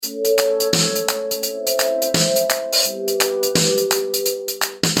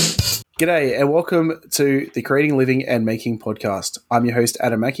G'day and welcome to the Creating, Living and Making podcast. I'm your host,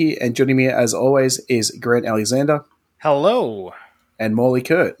 Adam Mackey, and joining me as always is Grant Alexander. Hello. And Morley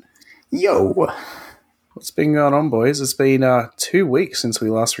Kurt. Yo. What's been going on, boys? It's been 2 weeks since we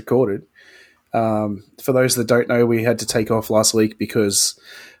last recorded. For those that don't know, we had to take off last week because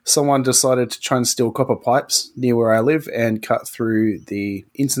someone decided to try and steal copper pipes near where I live and cut through the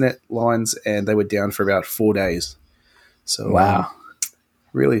internet lines, and they were down for about 4 days. So, wow.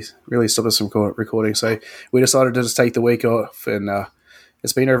 Really stopped us from recording. So we decided to just take the week off, and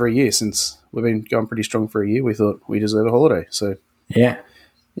it's been over a year since we've been going pretty strong for a year. We thought we deserve a holiday. So yeah.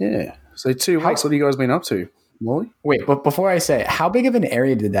 So 2 weeks. What have you guys been up to, Molly? Wait, but before I say, how big of an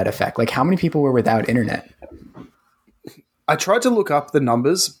area did that affect? Like, how many people were without internet? I tried to look up the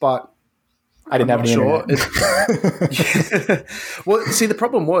numbers, but I didn't have any internet. Well, see, the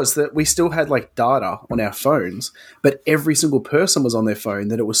problem was that we still had like data on our phones, but every single person was on their phone.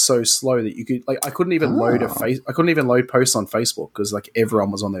 That it was so slow that you could I couldn't even load I couldn't even load posts on Facebook because like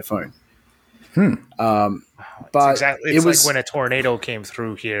everyone was on their phone. But it's like when a tornado came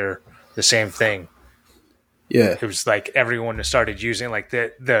through here, the same thing. Yeah, it was like everyone started using like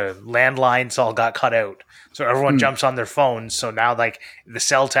the landlines all got cut out, so everyone jumps on their phones. So now like the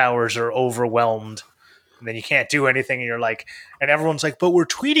cell towers are overwhelmed, and then you can't do anything. And you're like, and everyone's like, "But we're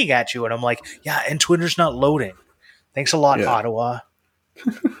tweeting at you," and I'm like, "Yeah, and Twitter's not loading." Thanks a lot, Ottawa.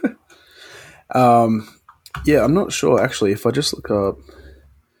 Yeah, I'm not sure actually. If I just look up,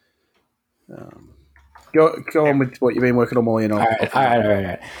 go on with what you've been working on, Molly. And all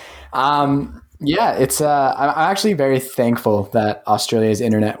right. Yeah, it's. I'm actually very thankful that Australia's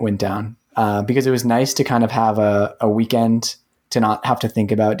internet went down because it was nice to kind of have a weekend to not have to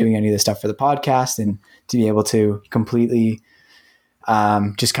think about doing any of the stuff for the podcast and to be able to completely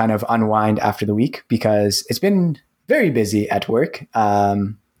just kind of unwind after the week because it's been very busy at work.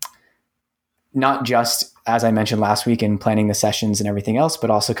 Not just, as I mentioned last week, in planning the sessions and everything else,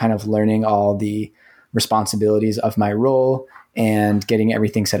 but also kind of learning all the responsibilities of my role and getting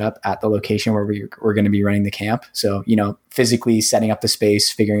everything set up at the location where we're going to be running the camp. So, physically setting up the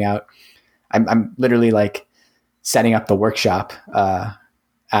space, figuring out, I'm literally like setting up the workshop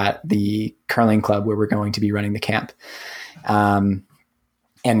at the curling club where we're going to be running the camp. And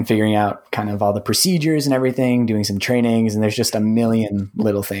figuring out kind of all the procedures and everything, doing some trainings, and there's just a million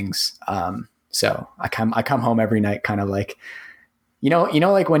little things. So I come home every night kind of like,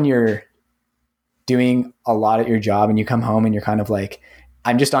 like when you're doing a lot at your job and you come home and you're kind of like,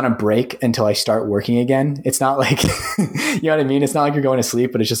 I'm just on a break until I start working again. It's not like, you know what I mean? It's not like you're going to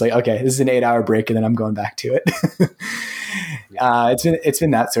sleep, but it's just like, okay, this is an 8-hour break and then I'm going back to it. It's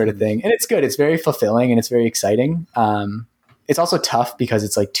been that sort of thing. And it's good. It's very fulfilling and it's very exciting. It's also tough because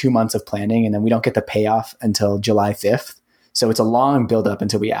it's like 2 months of planning and then we don't get the payoff until July 5th. So it's a long build up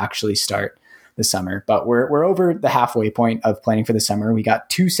until we actually start the summer, but we're over the halfway point of planning for the summer. We got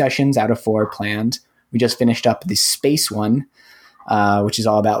 2 sessions out of 4 planned. We just finished up the space one, which is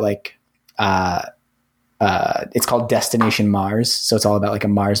all about like, it's called Destination Mars. So it's all about like a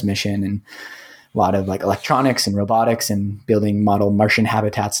Mars mission and a lot of like electronics and robotics and building model Martian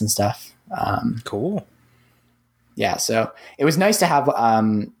habitats and stuff. Cool. Yeah. So it was nice to have,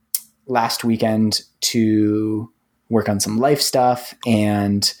 last weekend to work on some life stuff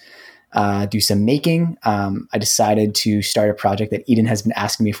and, do some making. I decided to start a project that Eden has been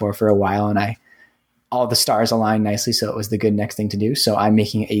asking me for a while, and all the stars aligned nicely, so it was the good next thing to do. So I'm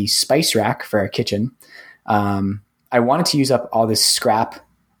making a spice rack for our kitchen. I wanted to use up all this scrap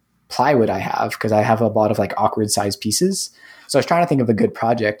plywood I have because I have a lot of like awkward sized pieces. So I was trying to think of a good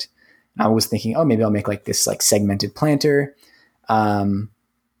project. And I was thinking, maybe I'll make like this like segmented planter. And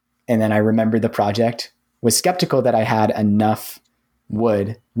then I remembered the project, was skeptical that I had enough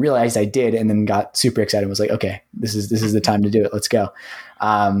would, realized I did, and then got super excited and was like, okay, this is the time to do it. Let's go.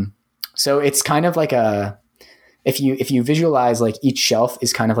 So it's kind of like if you visualize like each shelf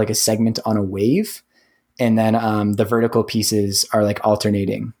is kind of like a segment on a wave, and then the vertical pieces are like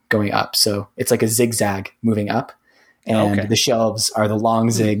alternating going up. So it's like a zigzag moving up, and the shelves are the long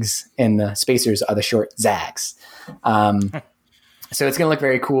zigs and the spacers are the short zags. So it's going to look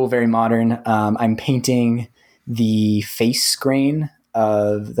very cool, very modern. I'm painting the face grain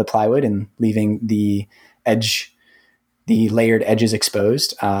of the plywood and leaving the layered edges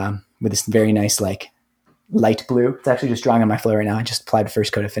exposed with this very nice like light blue. It's actually just drying on my floor right now. I just applied the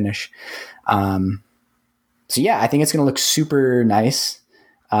first coat of finish. So yeah, I think it's going to look super nice.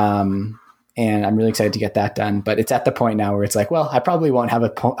 And I'm really excited to get that done, but it's at the point now where it's like, well, I probably won't have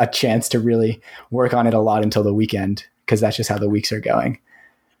a chance to really work on it a lot until the weekend, because that's just how the weeks are going.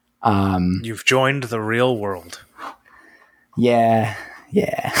 You've joined the real world. Yeah.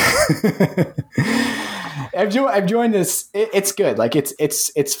 I've joined this. It's good. Like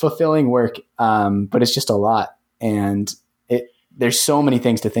it's fulfilling work, but it's just a lot, and there's so many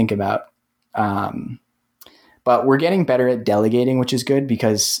things to think about. But we're getting better at delegating, which is good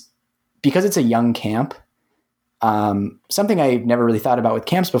because it's a young camp. Something I've never really thought about with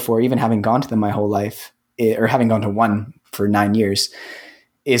camps before, even having gone to them my whole life, or having gone to one for 9 years,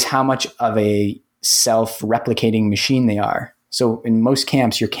 is how much of a self-replicating machine they are. So in most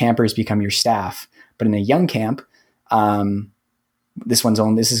camps, your campers become your staff. But in a young camp, this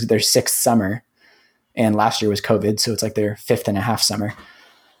is their 6th summer, and last year was COVID, so it's like their 5th and a half summer.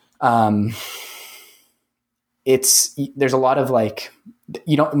 There's a lot of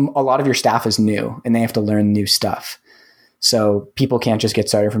a lot of your staff is new, and they have to learn new stuff. So people can't just get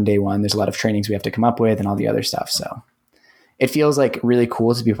started from day one. There's a lot of trainings we have to come up with and all the other stuff. So it feels like really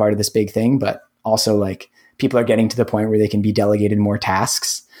cool to be part of this big thing, but also like people are getting to the point where they can be delegated more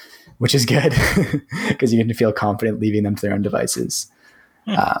tasks, which is good because you can feel confident leaving them to their own devices.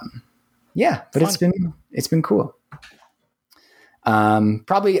 But fun. It's been cool.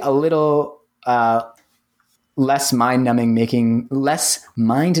 Probably a little less mind-numbing making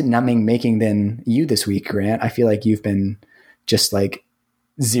than you this week, Grant. I feel like you've been just like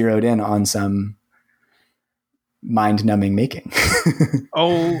zeroed in on some mind-numbing making.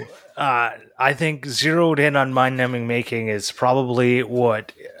 I think zeroed in on mind-numbing making is probably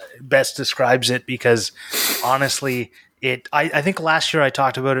what best describes it, because honestly, I think last year I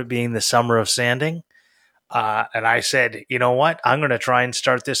talked about it being the summer of sanding. And I said, you know what? I'm going to try and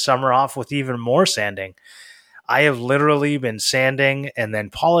start this summer off with even more sanding. I have literally been sanding and then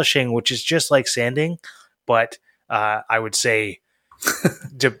polishing, which is just like sanding, but I would say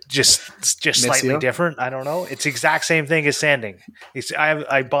just slightly different. I don't know. It's the exact same thing as sanding.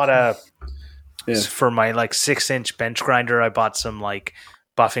 I bought for my like 6-inch bench grinder, I bought some like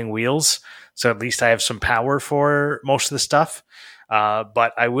buffing wheels. So at least I have some power for most of the stuff.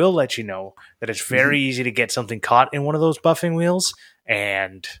 But I will let you know that it's very easy to get something caught in one of those buffing wheels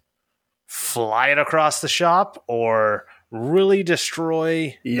and fly it across the shop or really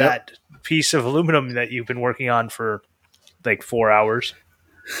destroy that piece of aluminum that you've been working on for like 4 hours.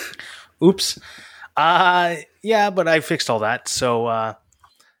 Oops. But I fixed all that. So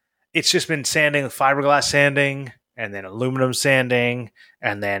it's just been sanding, fiberglass sanding, and then aluminum sanding,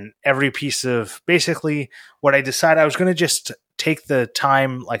 and then every piece of basically what I decided I was going to just take the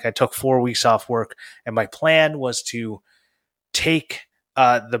time. Like I took 4 weeks off work, and my plan was to take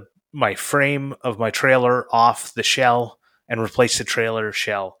my frame of my trailer off the shell and replace the trailer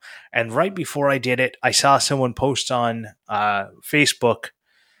shell. And right before I did it, I saw someone post on Facebook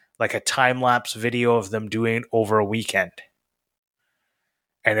like a time-lapse video of them doing it over a weekend.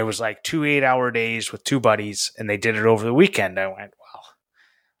 And it was like 2 8-hour days with 2 buddies, and they did it over the weekend. I went, well,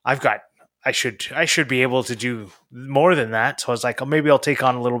 I should be able to do more than that. So I was like, maybe I'll take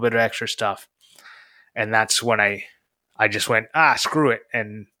on a little bit of extra stuff. And that's when I just went, screw it,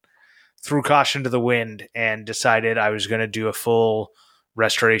 and threw caution to the wind and decided I was going to do a full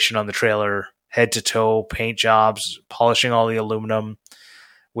restoration on the trailer, head to toe, paint jobs, polishing all the aluminum,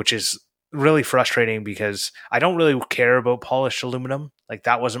 which is really frustrating because I don't really care about polished aluminum. Like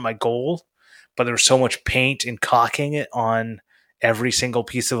that wasn't my goal, but there was so much paint and caulking it on every single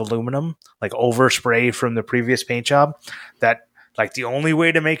piece of aluminum, like overspray from the previous paint job, that like the only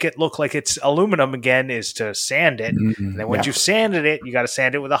way to make it look like it's aluminum again is to sand it. And then once you've sanded it, you got to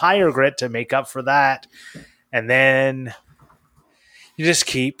sand it with a higher grit to make up for that. And then you just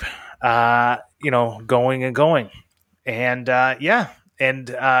keep, going and going. And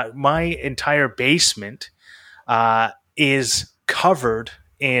my entire basement is covered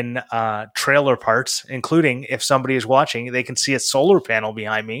in trailer parts, including, if somebody is watching, they can see a solar panel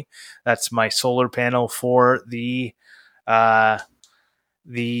behind me. That's my solar panel for the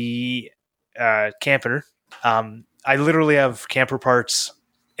camper. I literally have camper parts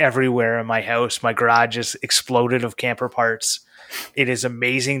everywhere in my house. My garage is exploded of camper parts. It is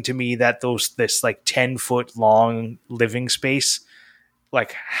amazing to me that this like 10-foot long living space,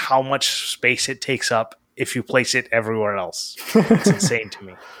 like how much space it takes up if you place it everywhere else. It's insane to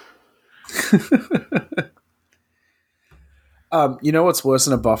me. You know what's worse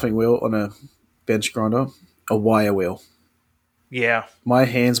than a buffing wheel on a bench grinder? A wire wheel. Yeah. My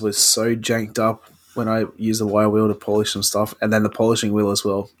hands were so janked up when I used the wire wheel to polish some stuff, and then the polishing wheel as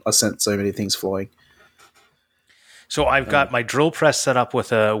well. I sent so many things flying. So I've got my drill press set up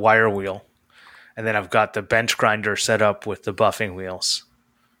with a wire wheel, and then I've got the bench grinder set up with the buffing wheels.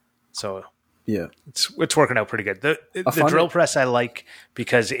 So Yeah. It's working out pretty good. The find drill it- press I like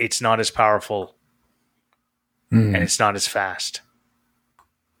because it's not as powerful and it's not as fast.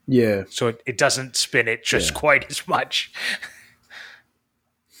 Yeah. So it doesn't spin it just quite as much.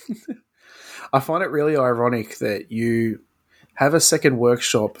 I find it really ironic that you have a second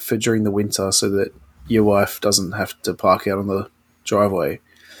workshop for during the winter so that your wife doesn't have to park out on the driveway.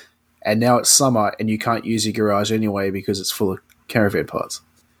 And now it's summer and you can't use your garage anyway because it's full of caravan parts.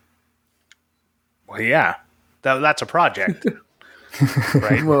 Well, yeah, that's a project,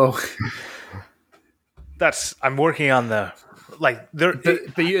 right? Well, I'm working on the there.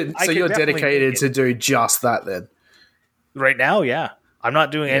 but you're I could you're definitely dedicated make to do just that then. right now, yeah. I'm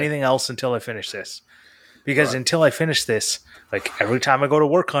not doing anything else until I finish this. Because until I finish this, like every time I go to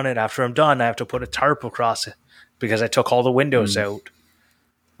work on it, after I'm done, I have to put a tarp across it because I took all the windows out.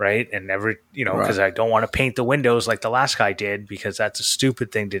 Right. And because I don't want to paint the windows like the last guy did because that's a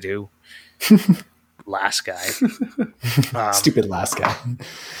stupid thing to do. Last guy. Stupid last guy.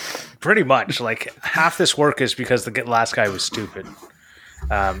 Pretty much. Like half this work is because the last guy was stupid.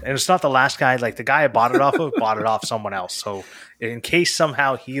 And it's not the last guy. Like the guy I bought it off of bought it off someone else. So in case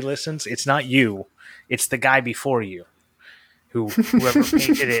somehow he listens, it's not you. It's the guy before you, whoever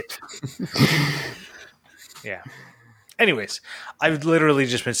painted it. Yeah. Anyways, I've literally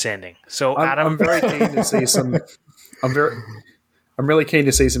just been sanding. So Adam, I'm very keen to see some. I'm really keen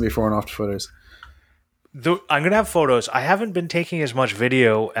to see some before and after photos. I'm gonna have photos. I haven't been taking as much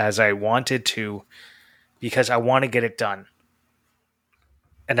video as I wanted to because I want to get it done,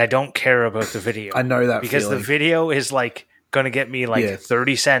 and I don't care about the video. I know that because feeling. the video is like going to get me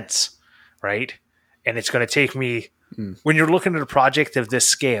 30 cents, right? And it's going to take me, when you're looking at a project of this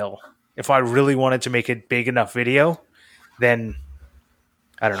scale, if I really wanted to make a big enough video, then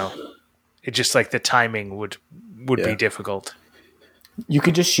I don't know. It just like the timing would be difficult. You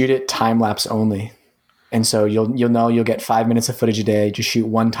could just shoot it time lapse only. And so you'll know you'll get 5 minutes of footage a day. Just shoot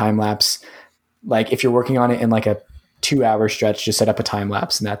one time lapse. Like if you're working on it in like a 2-hour stretch, just set up a time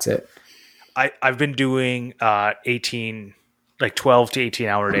lapse and that's it. I've been doing 12 to 18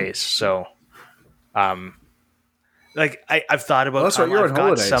 hour days. So I've thought about. Well, that's right. You're on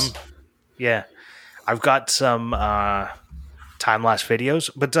holidays. I've got some time lapse videos,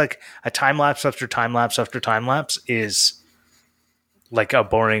 but like a time lapse after time lapse after time lapse is like a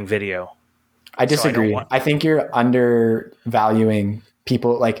boring video. I disagree. I think you're undervaluing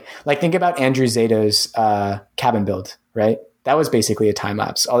people. Like think about Andrew Zato's cabin build, right? That was basically a time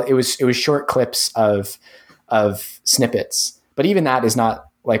lapse. It was short clips of snippets, but even that is not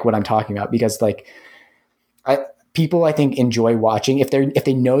like what I'm talking about because people I think enjoy watching if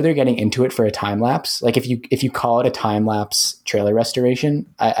they know they're getting into it for a time lapse. Like if you call it a time lapse trailer restoration,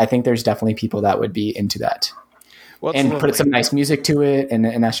 I think there's definitely people that would be into that. Well, and put some nice music to it,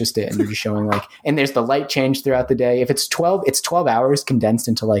 and that's just it. And you're just showing and there's the light change throughout the day. If it's 12 hours condensed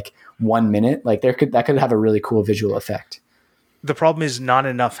into 1 minute. Like that could have a really cool visual effect. The problem is not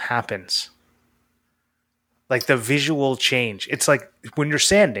enough happens. Like the visual change. It's like when you're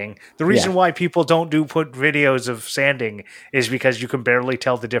sanding, the reason why people don't put videos of sanding is because you can barely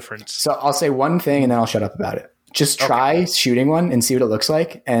tell the difference. So I'll say one thing and then I'll shut up about it. Just try shooting one and see what it looks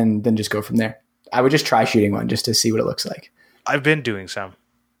like and then just go from there. I would just try shooting one just to see what it looks like. I've been doing some.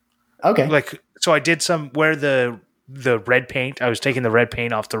 Okay. So I did some where the red paint, I was taking the red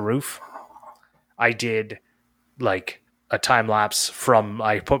paint off the roof. I did a time lapse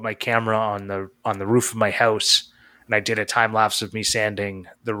I put my camera on the roof of my house and I did a time lapse of me sanding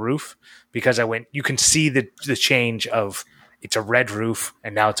the roof because you can see the change of it's a red roof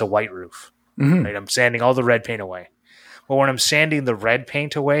and now it's a white roof. Mm-hmm. Right? I'm sanding all the red paint away. But when I'm sanding the red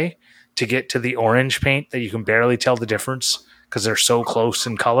paint away to get to the orange paint that you can barely tell the difference because they're so close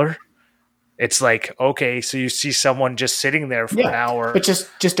in color, it's like, okay, so you see someone just sitting there for an hour. But just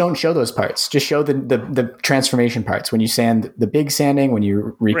don't show those parts. Just show the transformation parts. When you sand the big sanding, when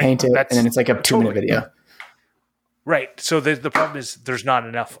you repaint it, and then it's like a 2-minute video. Right. So the problem is there's not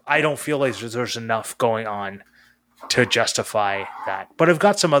enough. I don't feel like there's enough going on to justify that. But I've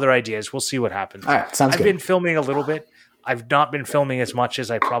got some other ideas. We'll see what happens. All right, sounds good. I've been filming a little bit. I've not been filming as much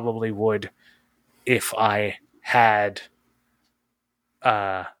as I probably would if I had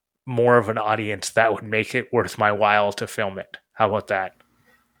more of an audience that would make it worth my while to film it. How about that?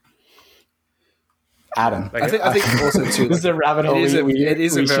 Adam. I think also too. This is a rabbit hole. We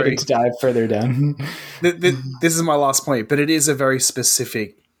should dive further down. This is my last point, but it is a very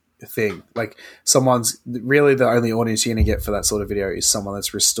specific thing. Like someone's really the only audience you're going to get for that sort of video is someone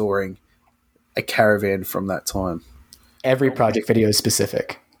that's restoring a caravan from that time. Every project video is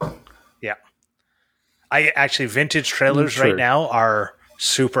specific. Yeah. Vintage trailers right now are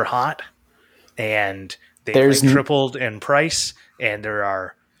super hot and they've There's tripled in price, and there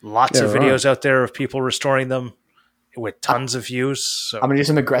are lots of videos out there of people restoring them with tons of views. So I'm going to do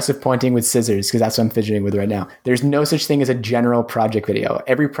some aggressive pointing with scissors because that's what I'm fidgeting with right now. There's no such thing as a general project video.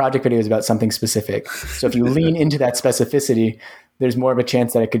 Every project video is about something specific. So if you lean into that specificity, there's more of a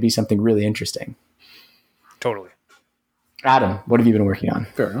chance that it could be something really interesting. Totally. Adam, what have you been working on?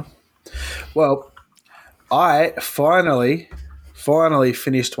 Fair enough. Well, I finally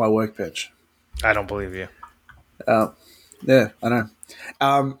finished my workbench. I don't believe you. Yeah, I know.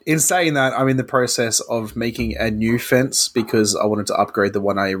 In saying that, I'm in the process of making a new fence because I wanted to upgrade the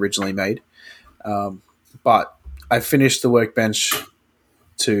one I originally made. But I finished the workbench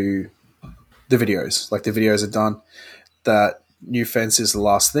to the videos. Like, the videos are done. That new fence is the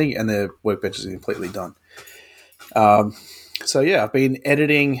last thing, and the workbench is completely done. So yeah, I've been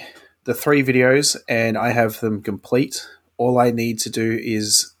editing the 3 videos, and I have them complete. All I need to do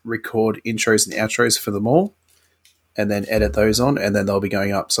is record intros and outros for them all, and then edit those on, and then they'll be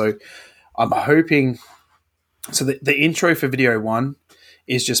going up. So I'm hoping... So the intro for video 1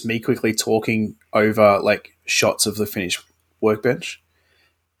 is just me quickly talking over, like, shots of the finished workbench.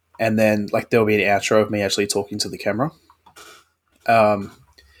 And then, like, there'll be an outro of me actually talking to the camera.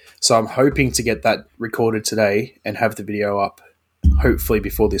 So I'm hoping to get that recorded today and have the video up, hopefully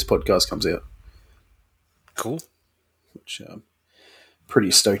before this podcast comes out. Cool. Which I'm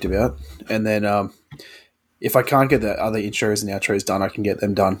pretty stoked about. And then if I can't get the other intros and outros done, I can get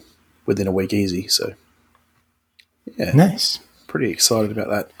them done within a week easy. So, yeah. Nice. Pretty excited about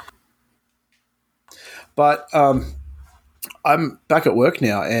that. But I'm back at work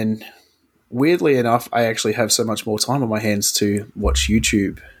now, and weirdly enough, I actually have so much more time on my hands to watch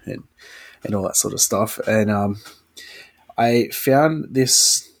YouTube and all that sort of stuff. And I found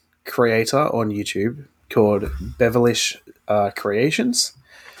this creator on YouTube called Beverlish Creations.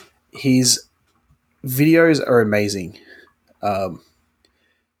 His videos are amazing.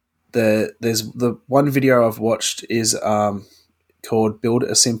 There's the one video I've watched is called Build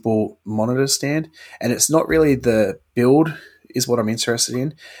a Simple Monitor Stand, and it's not really the build is what I'm interested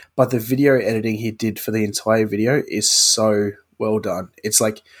in, but the video editing he did for the entire video is so well done. It's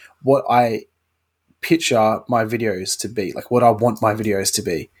like what I picture my videos to be, like what I want my videos to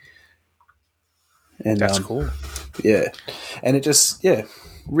be. And that's cool. Yeah. And it just,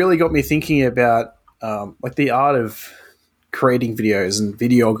 really got me thinking about like the art of creating videos and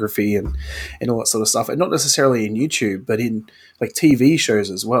videography and all that sort of stuff. And not necessarily in YouTube, but in like TV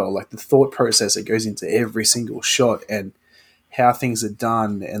shows as well. Like the thought process that goes into every single shot and how things are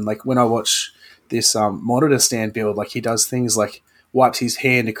done. And like when I watch this monitor stand build, like he does things like wipes his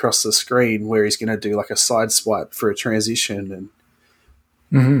hand across the screen where he's going to do like a side swipe for a transition.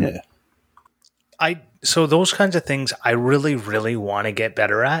 And yeah. So those kinds of things I really, really want to get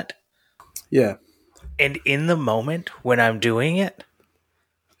better at. Yeah. And in the moment when I'm doing it,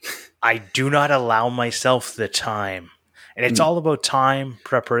 I do not allow myself the time. And it's all about time,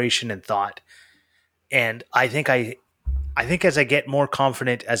 preparation, and thought. And I think as I get more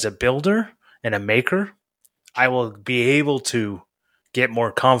confident as a builder and a maker, I will be able to get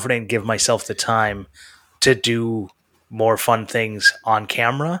more confident and give myself the time to do more fun things on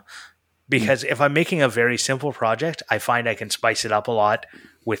camera. Because if I'm making a very simple project, I find I can spice it up a lot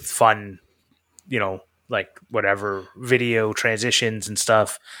with fun, like whatever video transitions and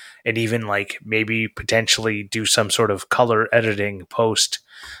stuff. And even like maybe potentially do some sort of color editing post.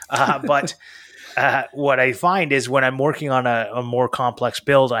 But what I find is when I'm working on a more complex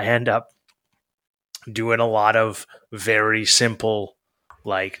build, I end up doing a lot of very simple,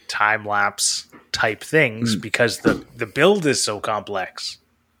 like time-lapse type things because the build is so complex.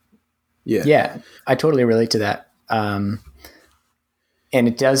 Yeah, I totally relate to that. And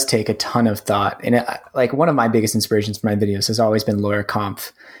it does take a ton of thought. And like one of my biggest inspirations for my videos has always been Laura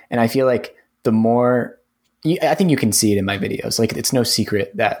Kampf. And I feel like the more, I think you can see it in my videos. Like it's no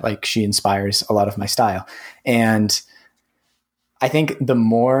secret that like she inspires a lot of my style. And I think the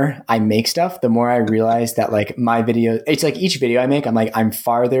more I make stuff, the more I realize that like my video, it's like each video I make, I'm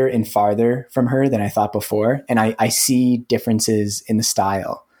farther and farther from her than I thought before. And I see differences in the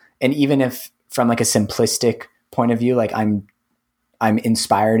style. And even if from like a simplistic point of view, like I'm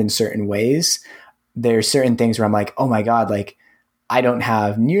inspired in certain ways, there's certain things where I'm like, oh my God, like I don't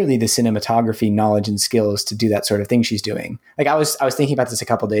have nearly the cinematography knowledge and skills to do that sort of thing she's doing. Like I was thinking about this a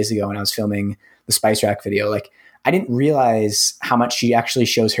couple of days ago when I was filming the Spice Rack video. Like I didn't realize how much she actually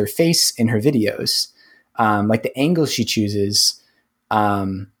shows her face in her videos. Like the angles she chooses,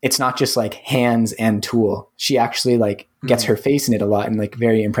 it's not just like hands and tool. She actually like gets her face in it a lot in like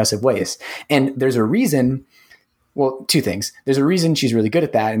very impressive ways. And there's a reason well, two things. There's a reason she's really good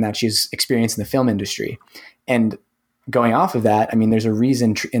at that, and that she's experienced in the film industry. And going off of that, I mean, there's a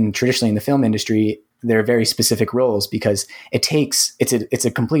reason traditionally in the film industry, there are very specific roles because it's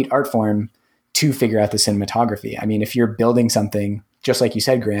a complete art form to figure out the cinematography. I mean, if you're building something, just like you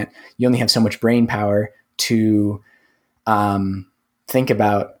said, Grant, you only have so much brain power to think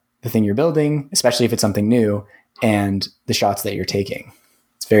about the thing you're building, especially if it's something new, and the shots that you're taking.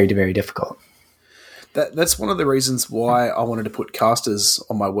 It's very, very difficult. That's one of the reasons why I wanted to put casters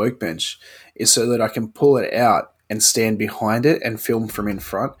on my workbench, is so that I can pull it out and stand behind it and film from in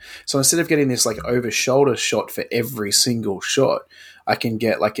front. So instead of getting this like over shoulder shot for every single shot, I can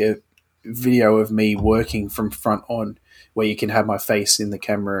get like a video of me working from front on, where you can have my face in the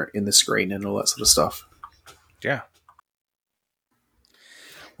camera, in the screen, and all that sort of stuff. Yeah.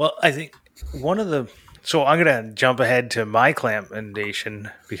 Well, I think so I'm going to jump ahead to my recommendation,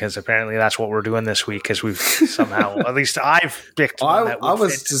 because apparently that's what we're doing this week, because we've somehow, at least I've picked one that I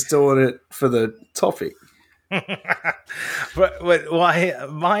was just doing it for the topic. but why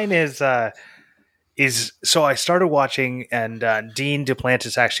mine is so I started watching, and Dean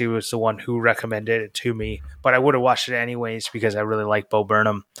Duplantis actually was the one who recommended it to me, but I would have watched it anyways because I really like Bo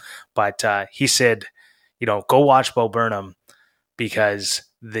Burnham. But he said, go watch Bo Burnham, because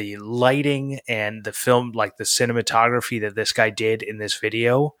the lighting and the film, like the cinematography that this guy did in this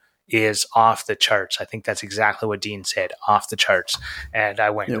video, is off the charts. I think that's exactly what Dean said, off the charts. And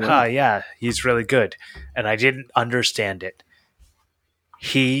I went, yeah, he's really good. And I didn't understand it.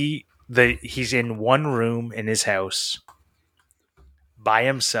 He's in one room in his house by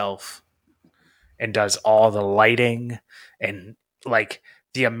himself and does all the lighting, and like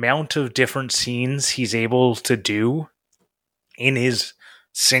the amount of different scenes he's able to do in his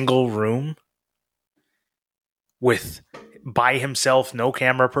single room by himself, no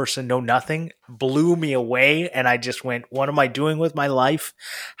camera person, no nothing, blew me away. And I just went, what am I doing with my life?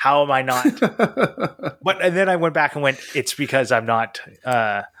 How am I not? And then I went back and went, it's because I'm not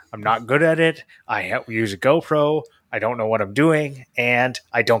good at it. I use a GoPro. I don't know what I'm doing. And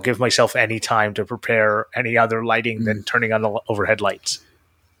I don't give myself any time to prepare any other lighting than turning on the overhead lights.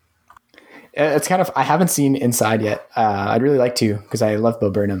 It's kind of, I haven't seen Inside yet. I'd really like to, because I love Bo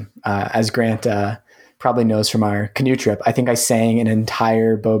Burnham. As Grant probably knows from our canoe trip, I think I sang an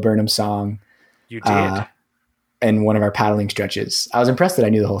entire Bo Burnham song. You did. In one of our paddling stretches. I was impressed that I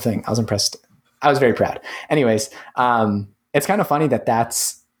knew the whole thing. I was impressed. I was very proud. Anyways, it's kind of funny that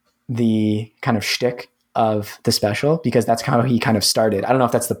that's the kind of shtick of the special, because that's how he kind of started. I don't know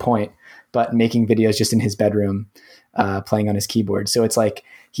if that's the point, but making videos just in his bedroom, playing on his keyboard. So it's like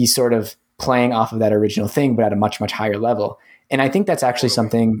he's sort of playing off of that original thing, but at a much, much higher level. And I think that's actually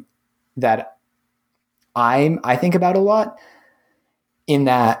something that I think about a lot, in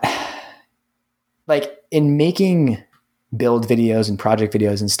that, like, in making build videos and project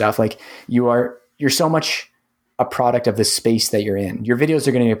videos and stuff, like you're so much a product of the space that you're in. Your videos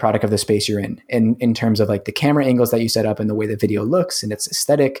are going to be a product of the space you're in terms of like the camera angles that you set up and the way the video looks and its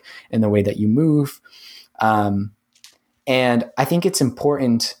aesthetic and the way that you move. And I think it's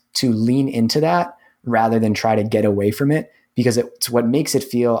important to lean into that rather than try to get away from it, because it's what makes it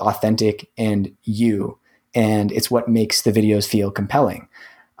feel authentic and you, and it's what makes the videos feel compelling.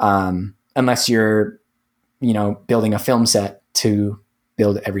 Unless you're, building a film set to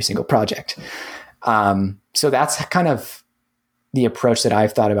build every single project. So that's kind of the approach that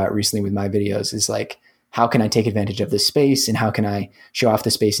I've thought about recently with my videos, is like, how can I take advantage of this space, and how can I show off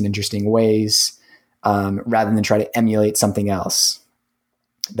the space in interesting ways, rather than try to emulate something else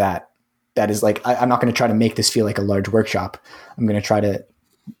that is like, I'm not going to try to make this feel like a large workshop. I'm going to try to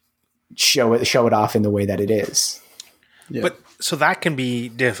show it off in the way that it is. Yeah. But so that can be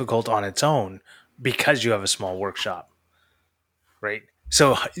difficult on its own because you have a small workshop, right?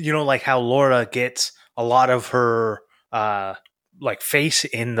 So, like how Laura gets a lot of her like face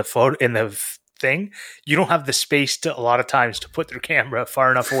in the photo, in the thing, you don't have the space to a lot of times to put their camera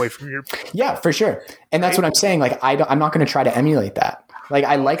far enough away from your. Yeah, for sure. And that's what I'm saying. Like, I'm not going to try to emulate that. Like,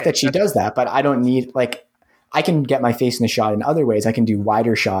 I like that she does that, but I don't need, like, I can get my face in the shot in other ways. I can do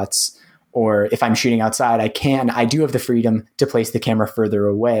wider shots, or if I'm shooting outside, I do have the freedom to place the camera further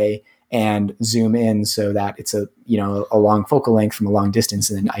away and zoom in so that it's a long focal length from a long distance,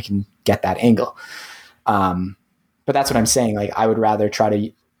 and then I can get that angle. But that's what I'm saying. Like, I would rather try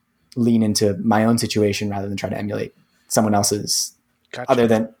to lean into my own situation rather than try to emulate someone else's.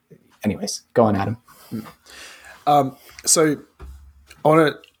 Gotcha. Anyways, go on, Adam. So I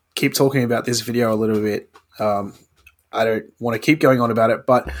want to keep talking about this video a little bit. I don't want to keep going on about it,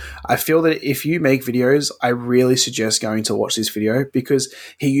 but I feel that if you make videos, I really suggest going to watch this video, because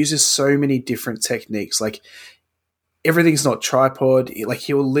he uses so many different techniques. Like, everything's not tripod. Like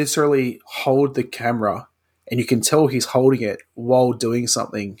he'll literally hold the camera, and you can tell he's holding it while doing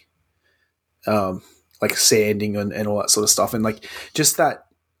something, like sanding and all that sort of stuff. And like just that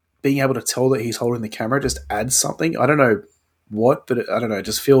being able to tell that he's holding the camera just adds something. I don't know what, but I don't know.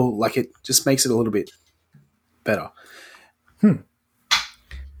 Just feel like it just makes it a little bit better.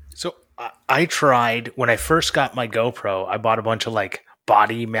 So I tried when I first got my GoPro. I bought a bunch of like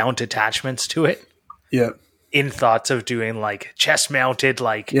body mount attachments to it. Yeah. In thoughts of doing like chest mounted,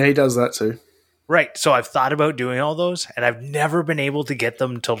 like Yeah, he does that too. right. So I've thought about doing all those, and I've never been able to get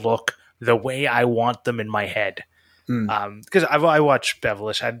them to look the way I want them in my head. Because I watch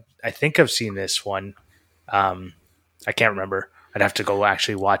Bevelich. I think I've seen this one. I can't remember. I'd have to go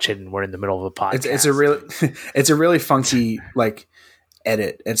actually watch it, and we're in the middle of a podcast. It's a really funky like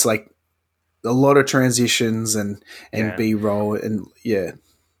edit. It's like a lot of transitions and B-roll and yeah.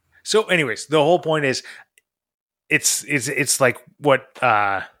 So, anyways, the whole point is, it's like what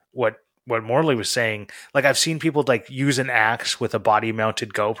Morley was saying. Like I've seen people like use an axe with a body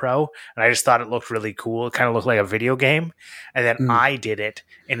mounted GoPro, and I just thought it looked really cool. It kind of looked like a video game, and then I did it,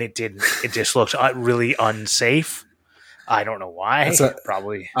 and it didn't. It just looked really unsafe. I don't know why.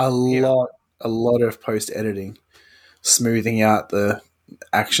 Probably a lot of post editing, smoothing out the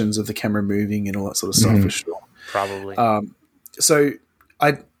actions of the camera moving and all that sort of stuff for sure. Probably. So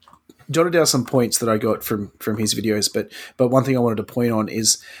I jotted down some points that I got from his videos, but one thing I wanted to point on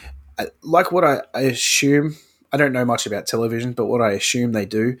is like what I assume. I don't know much about television, but what I assume they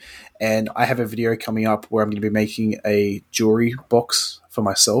do, and I have a video coming up where I'm going to be making a jewelry box for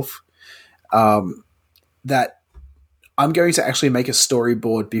myself. That I'm going to actually make a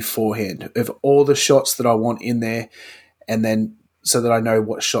storyboard beforehand of all the shots that I want in there, and then so that I know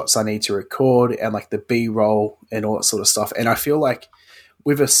what shots I need to record and like the B-roll and all that sort of stuff. And I feel like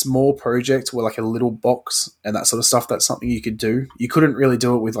with a small project where like a little box and that sort of stuff, that's something you could do. You couldn't really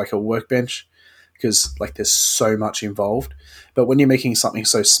do it with like a workbench because like there's so much involved. But when you're making something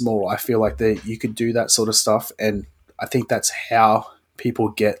so small, I feel like that you could do that sort of stuff. And I think that's how people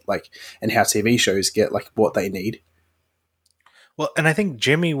get like, and how TV shows get like what they need. Well, and I think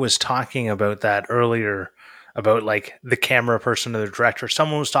Jimmy was talking about that earlier about like the camera person or the director.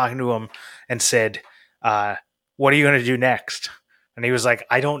 Someone was talking to him and said, what are you going to do next? And he was like,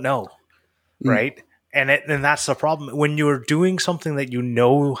 I don't know. Right. And that's the problem. When you're doing something that you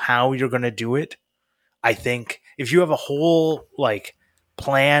know how you're going to do it, I think if you have a whole like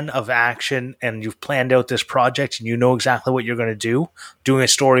plan of action and you've planned out this project and you know exactly what you're going to do, doing a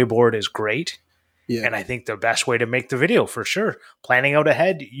storyboard is great. Yeah. And I think the best way to make the video for sure, planning out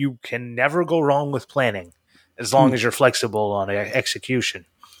ahead, you can never go wrong with planning as long as you're flexible on execution.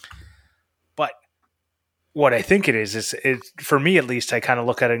 But what I think it is for me at least, I kind of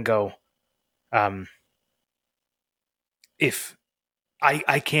look at it and go, if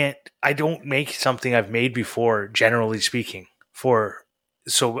I don't make something I've made before, generally speaking,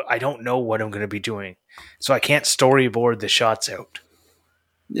 so I don't know what I'm going to be doing. So I can't storyboard the shots out.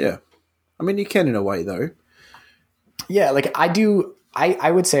 Yeah. I mean, you can in a way though. Yeah. Like I do,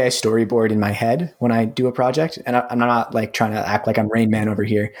 I would say I storyboard in my head when I do a project, and I'm not like trying to act like I'm Rain Man over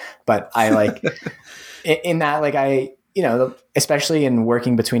here, but I like in that, like especially in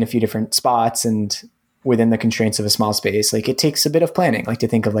working between a few different spots and within the constraints of a small space, like it takes a bit of planning, like to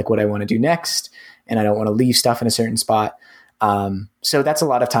think of like what I want to do next. And I don't want to leave stuff in a certain spot. So that's a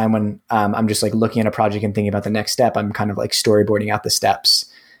lot of time when I'm just like looking at a project and thinking about the next step. I'm kind of like storyboarding out the steps.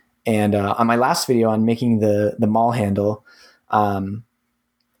 And on my last video on making the mall handle,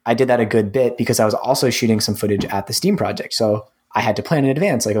 I did that a good bit because I was also shooting some footage at the Steam project. So I had to plan in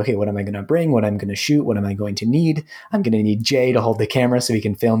advance, like, okay, what am I going to bring? What I'm going to shoot? What am I going to need? I'm going to need Jay to hold the camera so we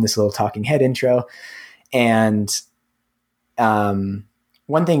can film this little talking head intro. And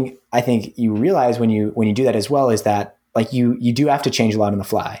one thing I think you realize when you do that as well is that like you do have to change a lot on the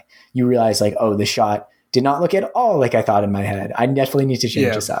fly. You realize like, oh, the shot did not look at all like I thought in my head. I definitely need to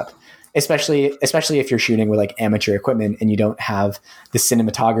change this up. Especially if you're shooting with like amateur equipment and you don't have the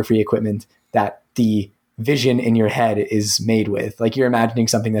cinematography equipment that the vision in your head is made with. Like you're imagining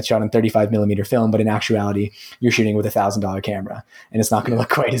something that's shot on 35 millimeter film, but in actuality, you're shooting with $1,000 camera and it's not going to look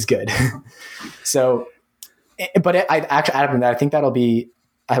quite as good. So, but I actually add up to that. I think that'll be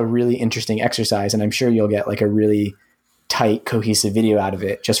a really interesting exercise, and I'm sure you'll get like a really tight, cohesive video out of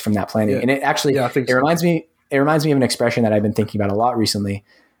it just from that planning. And it actually, it reminds me of an expression that I've been thinking about a lot recently.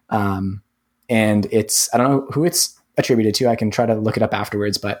 And it's, I don't know who it's attributed to. I can try to look it up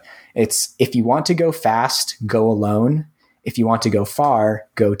afterwards, but it's, if you want to go fast, go alone. If you want to go far,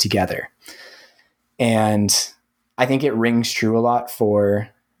 go together. And I think it rings true a lot for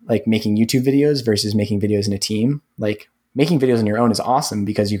like making YouTube videos versus making videos in a team. Like making videos on your own is awesome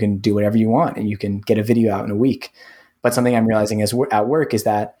because you can do whatever you want and you can get a video out in a week. But something I'm realizing is at work is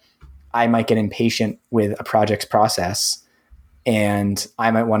that I might get impatient with a project's process and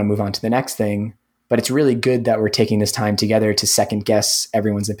I might want to move on to the next thing. But it's really good that we're taking this time together to second guess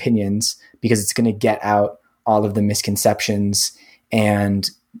everyone's opinions, because it's going to get out all of the misconceptions and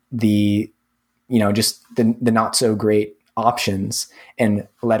the, just the not so great options, and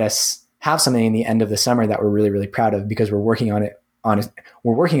let us have something in the end of the summer that we're really, really proud of, because we're working on it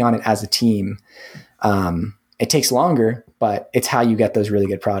as a team. It takes longer, but it's how you get those really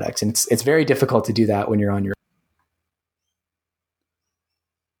good products. And it's very difficult to do that when you're on your.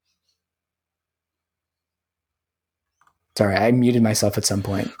 Sorry, I muted myself at some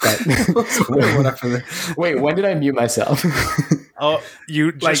point. But wait, when did I mute myself? Oh,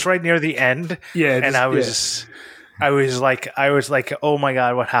 you just right near the end. Yeah. And I was like, oh my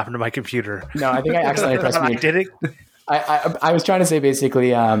God, what happened to my computer? No, I think I accidentally pressed mute. Did it? I was trying to say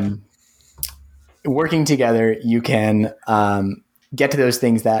basically, working together, you can get to those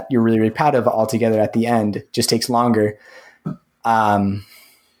things that you're really, really proud of all together at the end. Just takes longer.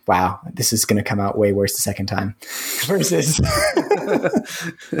 Wow, this is going to come out way worse the second time. Versus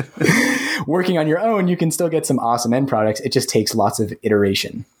working on your own, you can still get some awesome end products. It just takes lots of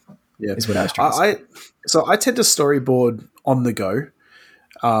iteration. Yeah, is what I was trying to say. So I tend to storyboard on the go.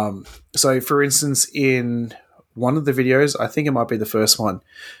 So for instance, in one of the videos, I think it might be the first one.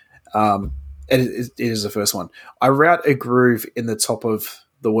 It is the first one. I route a groove in the top of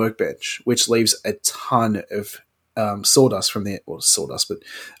the workbench, which leaves a ton of sawdust from but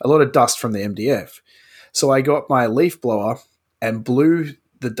a lot of dust from the MDF. So I got my leaf blower and blew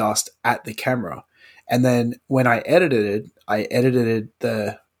the dust at the camera. And then when I edited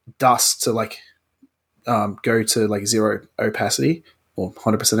the dust to go to zero opacity or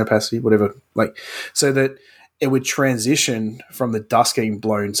 100% opacity, whatever, so that it would transition from the dust getting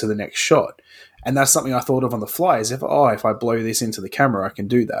blown to the next shot. And that's something I thought of on the fly, is if I blow this into the camera, I can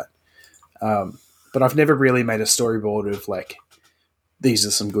do that. But I've never really made a storyboard of these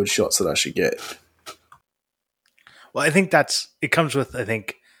are some good shots that I should get. Well, I think it comes with,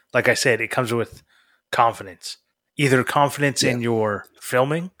 like I said, it comes with confidence. Either confidence in your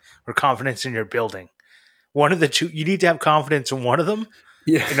filming or confidence in your building. One of the two, you need to have confidence in one of them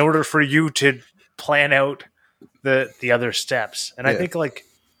in order for you to plan out the other steps. And I think I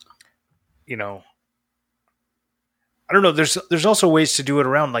don't know. There's also ways to do it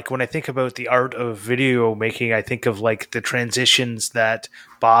around. Like when I think about the art of video making, I think of the transitions that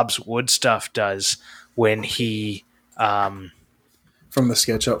Bob's Wood Stuff does when he from the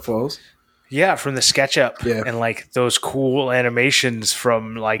SketchUp files. Yeah, from the SketchUp, and those cool animations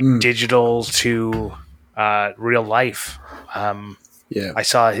from digital to real life. I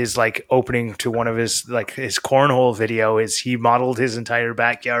saw his opening to one of his his cornhole video. Is he modeled his entire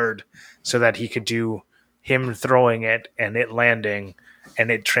backyard so that he could do him throwing it and it landing,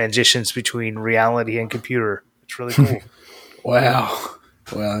 and it transitions between reality and computer. It's really cool. Wow,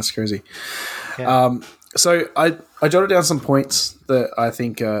 that's crazy. Yeah. So I jotted down some points that I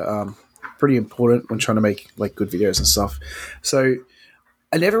think are pretty important when trying to make good videos and stuff. So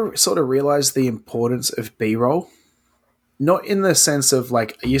I never sort of realized the importance of B-roll. Not in the sense of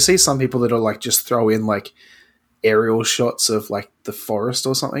you see some people that are just throw in aerial shots of the forest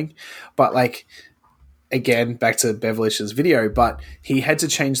or something, but again, back to Bevelish's video, but he had to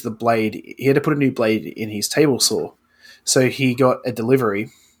change the blade. He had to put a new blade in his table saw. So he got a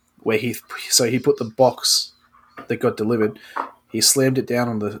delivery where he put the box that got delivered, he slammed it down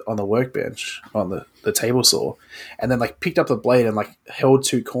on the workbench, on the table saw, and then picked up the blade and held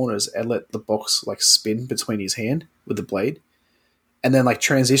two corners and let the box spin between his hand with the blade, and then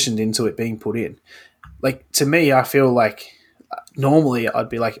transitioned into it being put in. To me, I feel normally I'd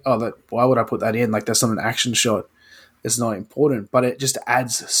be why would I put that in? That's not an action shot. It's not important, but it just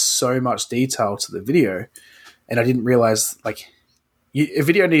adds so much detail to the video. And I didn't realize a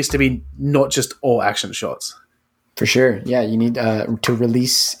video needs to be not just all action shots. For sure. Yeah. You need to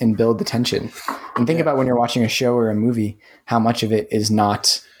release and build the tension, and think about when you're watching a show or a movie, how much of it is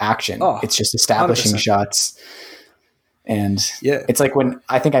not action. It's just establishing 100%. Shots. And it's when,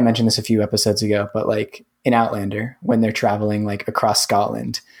 I think I mentioned this a few episodes ago, but in Outlander, when they're traveling across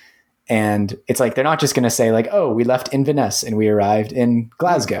Scotland, and it's they're not just going to say oh, we left Inverness and we arrived in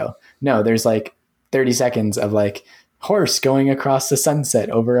Glasgow. No, there's 30 seconds of horse going across the sunset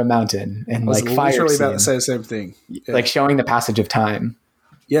over a mountain, and fire literally scene. About to say the same thing. Showing the passage of time.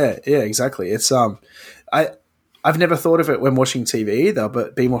 Yeah, exactly. It's I've never thought of it when watching TV either,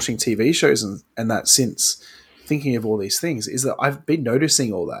 but been watching TV shows and that since thinking of all these things is that I've been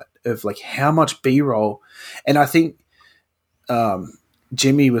noticing all that of like how much B-roll, and I think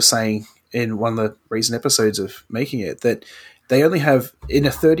Jimmy was saying in one of the recent episodes of making it that they only have, in a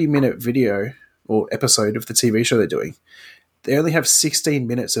 30-minute video or episode of the TV show they're doing, they only have 16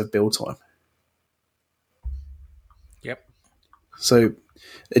 minutes of build time. Yep. So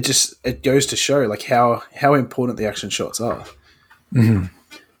it goes to show like how important the action shots are. Mm-hmm.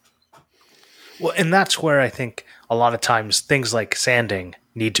 Well, and that's where I think a lot of times things like sanding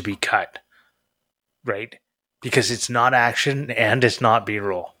need to be cut, right? Because it's not action and it's not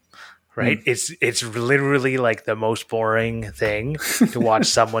B-roll, right? It's literally like the most boring thing to watch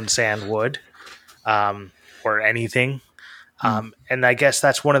someone sand wood, or anything. And I guess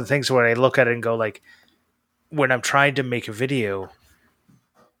that's one of the things where I look at it and go like, when I'm trying to make a video,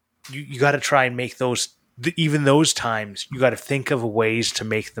 you got to try and make even those times, you got to think of ways to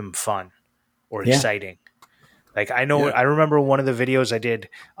make them fun or exciting. Like I remember one of the videos I did,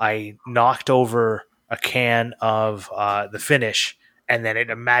 I knocked over a can of the finish, and then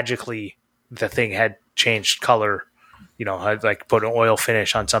it magically, the thing had changed color. You know, I'd like put an oil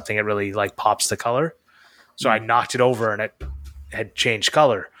finish on something, it really like pops the color. So I knocked it over and it had changed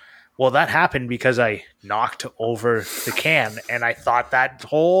color. Well, that happened because I knocked over the can, and I thought that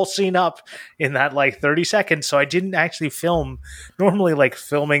whole scene up in that like 30 seconds. So I didn't actually film. Normally, like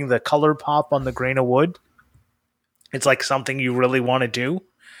filming the color pop on the grain of wood, it's like something you really want to do.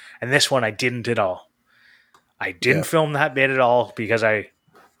 And this one I didn't at all. I didn't film that bit at all because I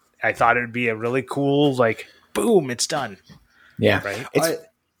thought it would be a really cool, like, boom, it's done. Yeah. Right?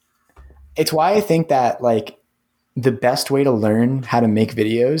 It's why I think that like the best way to learn how to make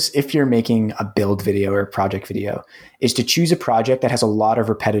videos, if you're making a build video or a project video, is to choose a project that has a lot of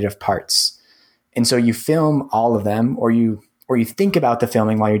repetitive parts. And so you film all of them, or you think about the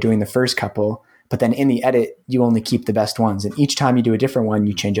filming while you're doing the first couple, but then in the edit, you only keep the best ones. And each time you do a different one,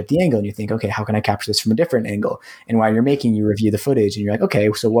 you change up the angle and you think, okay, how can I capture this from a different angle? And while you're making, you review the footage and you're like,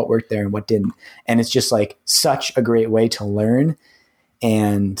 okay, so what worked there and what didn't? And it's just like such a great way to learn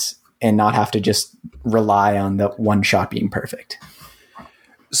and not have to just rely on the one shot being perfect.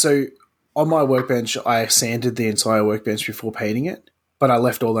 So on my workbench, I sanded the entire workbench before painting it, but I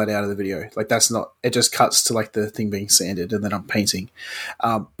left all that out of the video. Like that's not, it just cuts to like the thing being sanded and then I'm painting.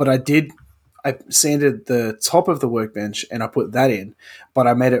 But I sanded the top of the workbench and I put that in, but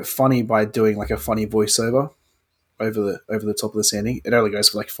I made it funny by doing like a funny voiceover over the top of the sanding. It only goes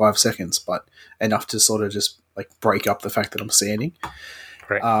for like 5 seconds, but enough to sort of just like break up the fact that I'm sanding.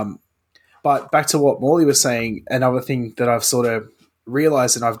 Right. But back to what Morley was saying, another thing that I've sort of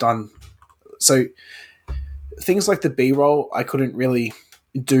realized and I've done, so things like the B-roll I couldn't really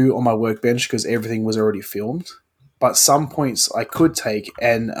do on my workbench because everything was already filmed. But some points I could take,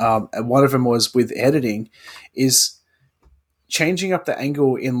 and one of them was with editing, is changing up the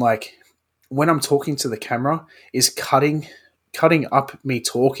angle in like when I'm talking to the camera is cutting up me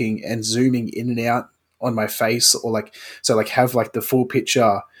talking and zooming in and out on my face, or like so like have like the full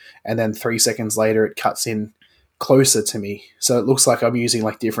picture and then 3 seconds later it cuts in closer to me, so it looks like I'm using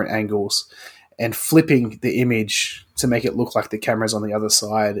like different angles and flipping the image to make it look like the camera's on the other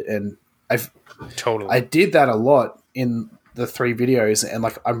side. And I did that a lot in the 3 videos, and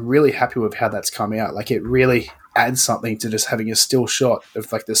like I'm really happy with how that's come out. Like it really adds something to just having a still shot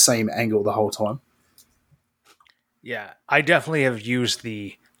of like the same angle the whole time. Yeah, I definitely have used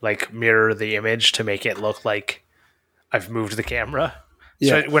the like mirror the image to make it look like I've moved the camera.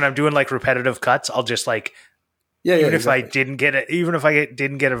 Yeah. So when I'm doing like repetitive cuts, I'll just like if I didn't get it, even if I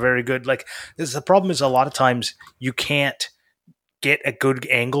didn't get a very good, like this, the problem is a lot of times you can't get a good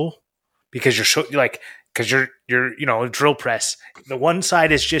angle because you're you know, drill press. The one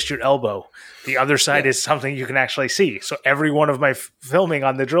side is just your elbow. The other side is something you can actually see. So every one of my filming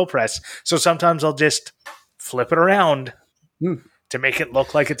on the drill press. So sometimes I'll just flip it around to make it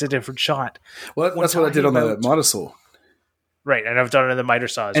look like it's a different shot. Well, that's what I did on the miter saw. Right, and I've done it in the miter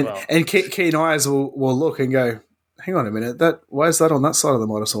saw as well. And keen eyes will look and go, hang on a minute, why is that on that side of the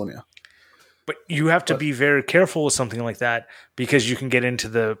miter saw now? But you have to be very careful with something like that because you can get into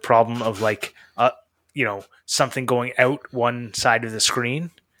the problem of like, you know, something going out one side of the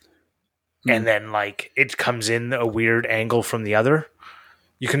screen and then like it comes in a weird angle from the other.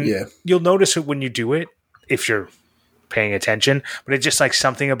 You'll notice it when you do it if you're paying attention, but it's just like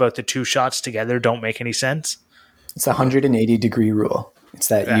something about the 2 shots together don't make any sense. It's the 180 degree rule. It's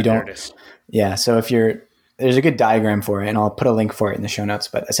that you don't. Yeah. So there's a good diagram for it, and I'll put a link for it in the show notes.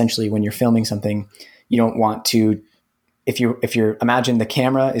 But essentially, when you're filming something, you don't want to. If you're imagine the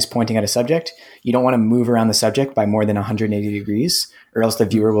camera is pointing at a subject, you don't want to move around the subject by more than 180 degrees, or else the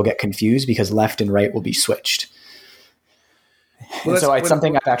viewer will get confused because left and right will be switched. And so it's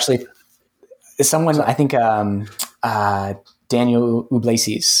something I've actually, someone, I think Daniel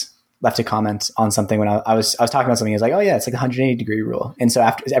Ublases left a comment on something when I was talking about something. He was like, oh yeah, it's like the 180-degree rule. And so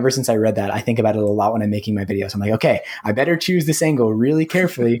ever since I read that, I think about it a lot when I'm making my videos. I'm like, okay, I better choose this angle really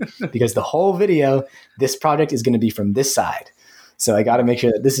carefully because the whole video, this project is going to be from this side. So I got to make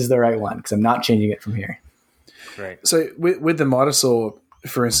sure that this is the right one because I'm not changing it from here. Right. So with the miter saw,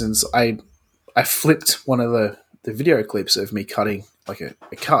 for instance, I flipped one of the video clips of me cutting like a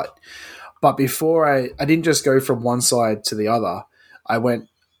cut. But before I didn't just go from one side to the other. I went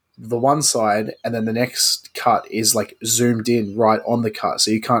the one side and then the next cut is like zoomed in right on the cut. So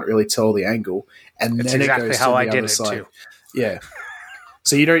you can't really tell the angle. And That's then exactly it goes how to I the did other it side. too. Yeah.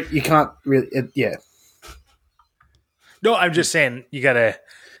 So you can't really, yeah. No, I'm just saying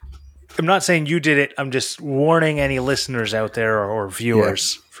I'm not saying you did it. I'm just warning any listeners out there or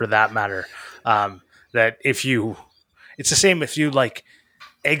viewers for that matter. That it's the same if you like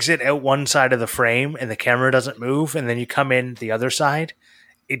exit out one side of the frame and the camera doesn't move and then you come in the other side,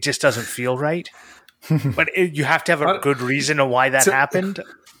 it just doesn't feel right. But you have to have a good reason of why that happened.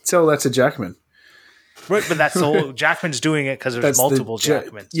 Tell that to Jackman. Right, but that's the whole Jackman's doing it because there's multiple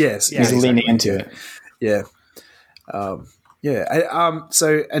Jackmans. Yes. He's leaning into it. Yeah.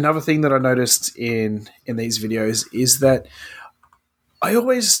 So another thing that I noticed in these videos is that I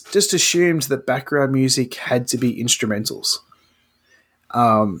always just assumed that background music had to be instrumentals.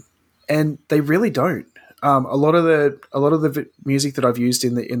 And they really don't. A lot of the music that I've used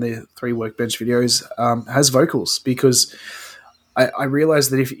in the 3 Workbench videos has vocals because I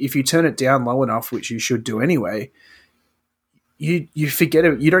realized that if you turn it down low enough, which you should do anyway, you forget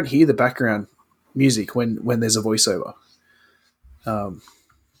it. You don't hear the background music when there's a voiceover.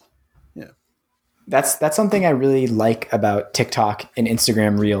 That's something I really like about TikTok and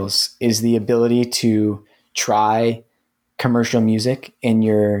Instagram Reels is the ability to try commercial music in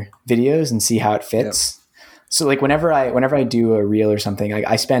your videos and see how it fits. Yep. So like whenever I do a reel or something,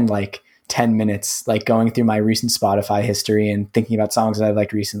 I spend like 10 minutes like going through my recent Spotify history and thinking about songs that I've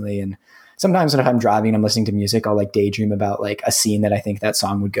liked recently. And sometimes if I'm driving and I'm listening to music, I'll like daydream about like a scene that I think that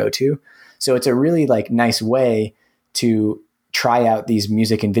song would go to. So it's a really like nice way to try out these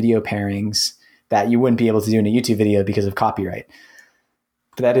music and video pairings that you wouldn't be able to do in a YouTube video because of copyright.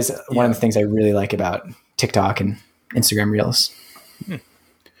 But that is one of the things I really like about TikTok and Instagram Reels.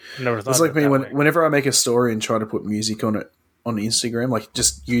 Never thought it's like me whenever I make a story and try to put music on it on Instagram, like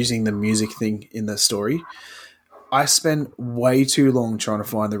just using the music thing in the story, I spend way too long trying to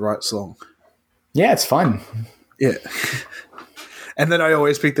find the right song. Yeah, it's fun. Yeah. And then I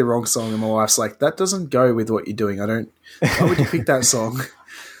always pick the wrong song and my wife's like, that doesn't go with what you're doing. Why would you pick that song?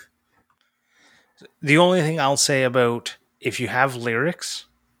 The only thing I'll say about if you have lyrics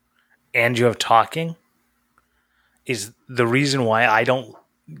and you have talking is the reason why I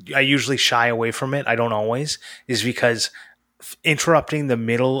usually shy away from it. I don't always, is because interrupting the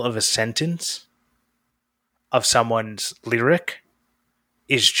middle of a sentence of someone's lyric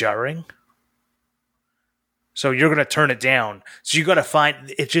is jarring. So you're going to turn it down. So you got to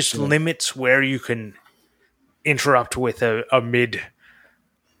find, it just limits where you can interrupt with a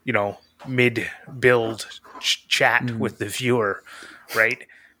mid-build chat with the viewer, right?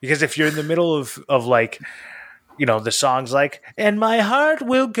 Because if you're in the middle of like, the song's like, and my heart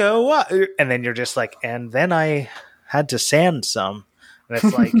will go up, and then you're just like, and then I had to sand some. And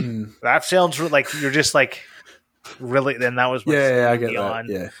it's like, that sounds like you're just like, really, then that was I get that.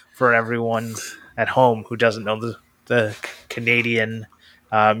 Yeah. For everyone at home who doesn't know the Canadian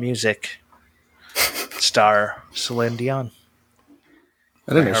music star Celine Dion.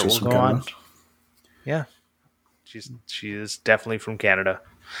 I don't know she's from Canada. Yeah. She is definitely from Canada.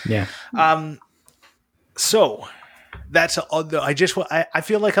 Yeah. So that's I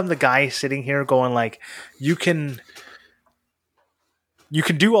feel like I'm the guy sitting here going like, you can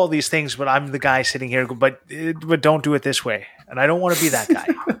do all these things, but I'm the guy sitting here, but don't do it this way. And I don't want to be that guy.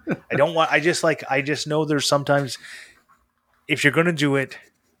 I just know there's sometimes if you're going to do it,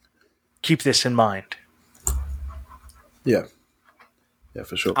 keep this in mind. Yeah. Yeah,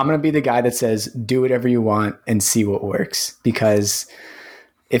 for sure. I'm going to be the guy that says, do whatever you want and see what works. Because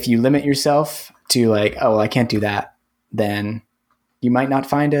if you limit yourself to like, oh, well, I can't do that, then you might not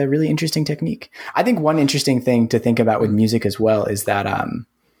find a really interesting technique. I think one interesting thing to think about with music as well is that,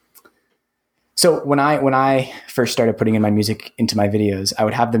 so when I first started putting in my music into my videos, I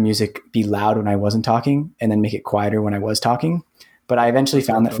would have the music be loud when I wasn't talking and then make it quieter when I was talking. But I eventually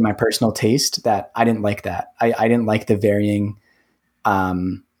found that for my personal taste that I didn't like that. I didn't like the varying,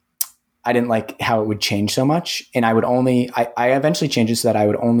 I didn't like how it would change so much. And I eventually changed it so that I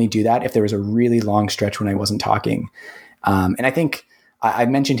would only do that if there was a really long stretch when I wasn't talking. And I think I've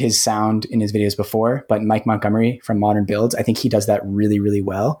mentioned his sound in his videos before, but Mike Montgomery from Modern Builds, I think he does that really, really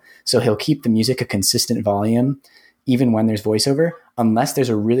well. So he'll keep the music a consistent volume, even when there's voiceover, unless there's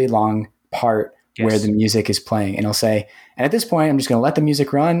a really long part where the music is playing. And he'll say, and at this point, I'm just going to let the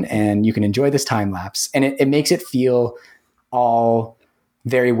music run and you can enjoy this time lapse. And it makes it feel all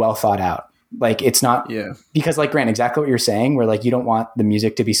very well thought out. Like it's not because like Grant, exactly what you're saying, where like you don't want the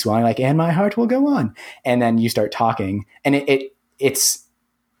music to be swelling like, and my heart will go on. And then you start talking and it's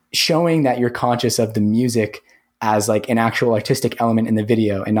showing that you're conscious of the music as like an actual artistic element in the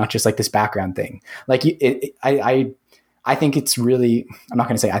video and not just like this background thing. Like I think it's really, I'm not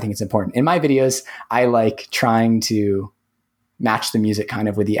going to say I think it's important. In my videos, I like trying to match the music kind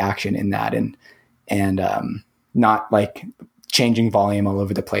of with the action in that and not like changing volume all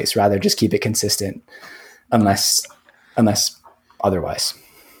over the place, rather just keep it consistent unless otherwise.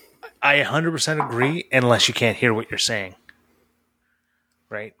 I 100% agree unless you can't hear what you're saying.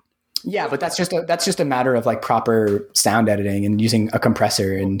 Right? Yeah, but that's just a matter of like proper sound editing and using a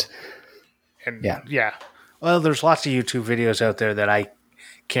compressor and yeah. Well, there's lots of YouTube videos out there that I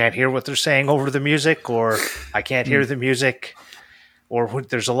can't hear what they're saying over the music, or I can't hear the music, or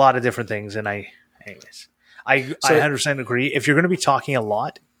there's a lot of different things. And I 100% agree. If you're going to be talking a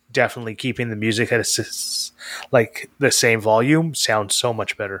lot, definitely keeping the music at like the same volume sounds so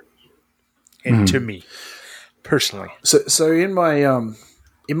much better. And to me, personally. So in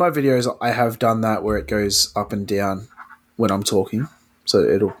my videos, I have done that where it goes up and down when I'm talking, so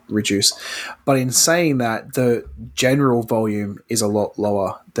it'll reduce. But in saying that, the general volume is a lot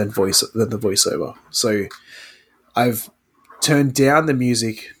lower than the voiceover. So I've turned down the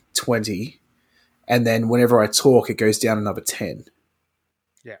music 20, and then whenever I talk, it goes down another 10.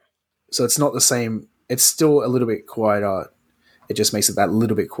 Yeah. So it's not the same. It's still a little bit quieter. It just makes it that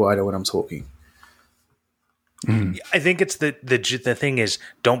little bit quieter when I'm talking. I think it's the thing is,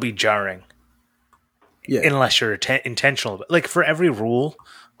 don't be jarring. Yeah. Unless you're intentional. Like for every rule,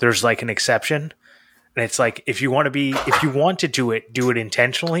 there's like an exception. And it's like, if you want to do it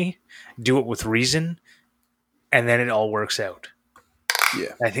intentionally, do it with reason, and then it all works out.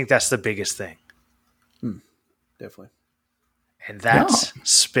 Yeah. I think that's the biggest thing. Definitely. And that's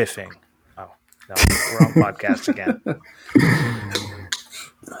spiffing. Oh, no, we're on podcast again.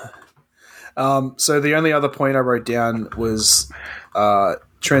 So the only other point I wrote down was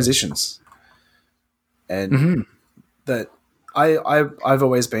transitions. And that I've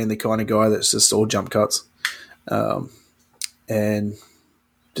always been the kind of guy that's just all jump cuts. And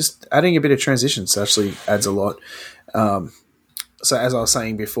just adding a bit of transitions actually adds a lot. So as I was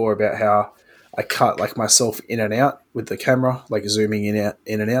saying before about how I cut like myself in and out with the camera, like zooming in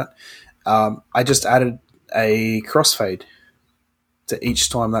and out, I just added a crossfade to each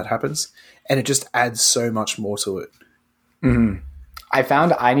time that happens, and it just adds so much more to it. I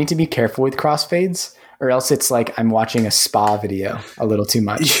found I need to be careful with crossfades, or else it's like I'm watching a spa video a little too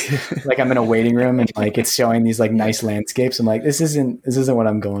much. Like I'm in a waiting room and like it's showing these like nice landscapes. I'm like, this isn't what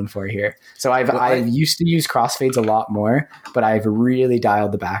I'm going for here. So I used to use crossfades a lot more, but I've really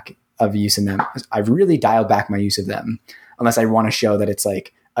dialed back of using them. I've really dialed back my use of them, unless I want to show that it's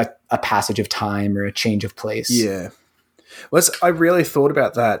like a passage of time or a change of place. Yeah. Well, I really thought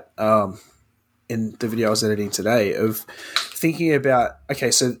about that in the video I was editing today, of thinking about,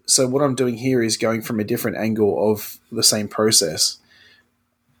 okay, so what I'm doing here is going from a different angle of the same process,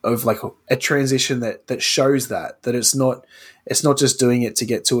 of like a transition that shows that it's not just doing it to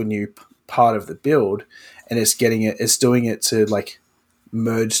get to a new part of the build, and it's doing it to like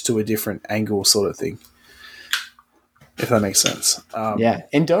merge to a different angle sort of thing, if that makes sense. Yeah,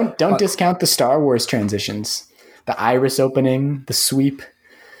 and don't discount the Star Wars transitions, the iris opening, the sweep,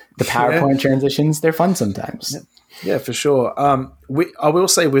 the PowerPoint transitions. They're fun sometimes. Yeah, for sure. I will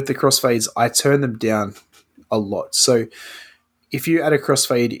say with the crossfades, I turn them down a lot. So if you add a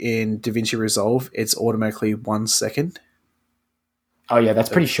crossfade in DaVinci Resolve, it's automatically 1 second. Oh yeah, that's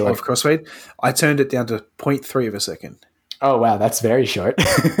pretty short. Of crossfade. I turned it down to 0.3 of a second. Oh wow, that's very short.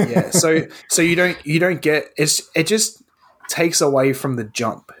 Yeah. So you don't get it just takes away from the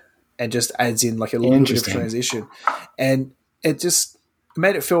jump and just adds in like a little bit of transition. And it just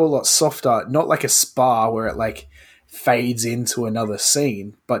made it feel a lot softer, not like a spa where it like fades into another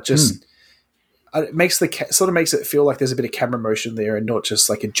scene, but just it makes sort of makes it feel like there's a bit of camera motion there and not just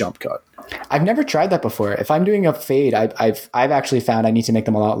like a jump cut. I've never tried that before. If I'm doing a fade, I've actually found I need to make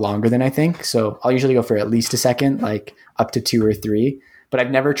them a lot longer than I think. So I'll usually go for at least a second, like up to 2 or 3. But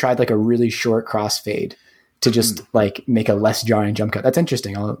I've never tried like a really short crossfade to just like make a less jarring jump cut. That's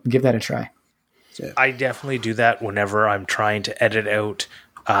interesting. I'll give that a try. Yeah. I definitely do that whenever I'm trying to edit out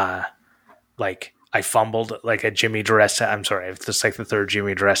like I fumbled like a Jimmy DiResta. I'm sorry, it's just like the third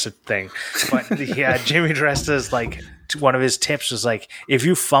Jimmy DiResta thing. But yeah, Jimmy DiResta's like one of his tips was like, if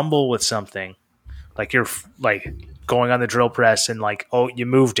you fumble with something, like you're like going on the drill press and like, oh, you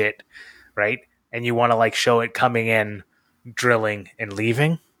moved it, right? And you want to like show it coming in, drilling and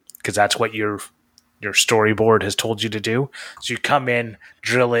leaving, because that's what your storyboard has told you to do. So you come in,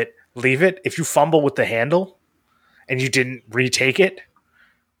 drill it, leave it. If you fumble with the handle and you didn't retake it,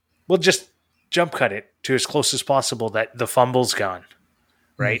 well, just jump cut it to as close as possible that the fumble's gone,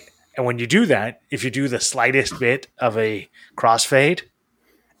 right? And when you do that, if you do the slightest bit of a crossfade,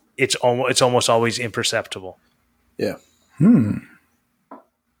 it's almost always imperceptible. Yeah. And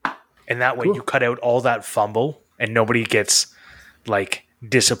that way you cut out all that fumble and nobody gets like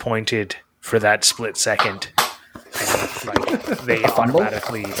disappointed for that split second. And like they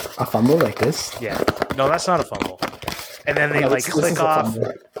automatically a fumble like this. Yeah. No, that's not a fumble. And then they like click off.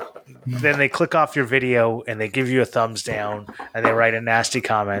 Then they click off your video and they give you a thumbs down and they write a nasty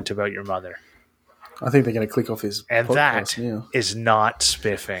comment about your mother. I think they're going to click off his and podcast that now. Is not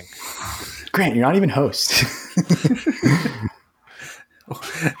spiffing. Grant, you're not even host.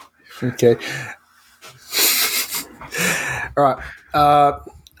 Okay. All right.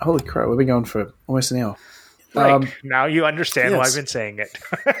 Holy crap, we've been going for almost an hour. Right. Now you understand why yes. I've been saying it.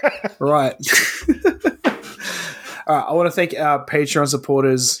 Right. All right. I want to thank our Patreon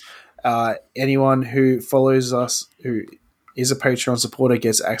supporters. Anyone who follows us, who is a Patreon supporter,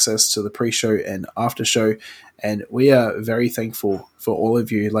 gets access to the pre-show and after show. And we are very thankful for all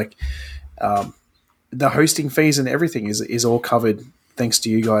of you. Like, the hosting fees and everything is all covered thanks to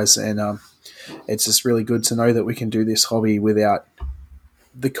you guys. And it's just really good to know that we can do this hobby without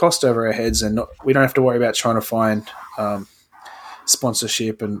the cost over our heads, and we don't have to worry about trying to find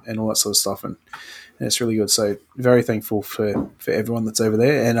sponsorship and all that sort of stuff. And it's really good. So very thankful for everyone that's over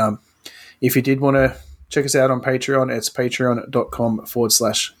there. And if you did want to check us out on Patreon, it's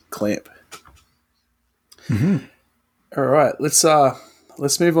patreon.com/clamp. Mm-hmm. All right, let's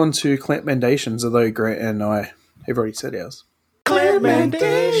move on to Clamp Mendations, although Grant and I have already said ours. Clamp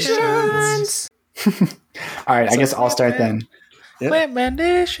Mendations. All right, I guess I'll start then. Clamp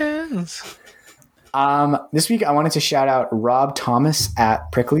Mendations. This week I wanted to shout out Rob Thomas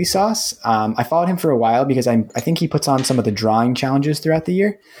at Prickly Sauce. I followed him for a while because I think he puts on some of the drawing challenges throughout the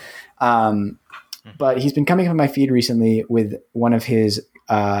year. But he's been coming up on my feed recently with one of his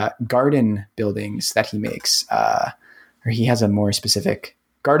garden buildings that he makes. Or he has a more specific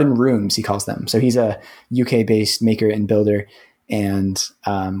garden rooms, he calls them. So he's a UK-based maker and builder. And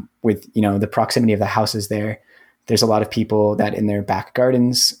with the proximity of the houses there's a lot of people that in their back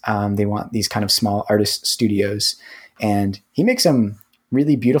gardens, they want these kind of small artist studios. And he makes some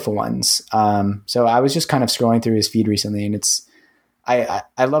really beautiful ones. So I was just kind of scrolling through his feed recently, and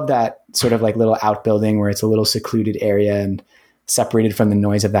I love that sort of like little outbuilding where it's a little secluded area and separated from the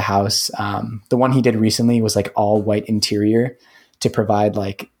noise of the house. The one he did recently was like all white interior to provide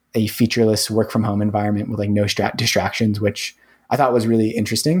like a featureless work from home environment with like no distractions, which I thought was really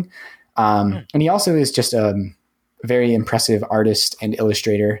interesting. And he also is just a very impressive artist and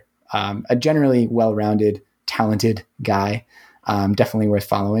illustrator, a generally well-rounded, talented guy, definitely worth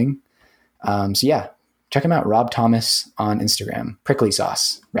following. So yeah, check him out. Rob Thomas on Instagram, Prickly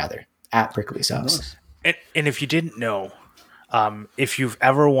Sauce rather, at Prickly Sauce. And if you didn't know, if you've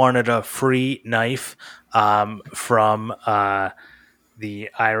ever wanted a free knife from the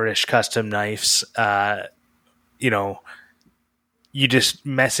Irish Custom Knives, you just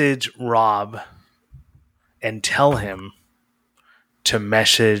message Rob and tell him to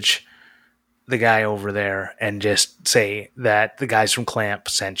message the guy over there and just say that the guys from Clamp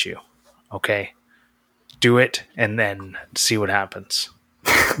sent you. Okay? Do it and then see what happens.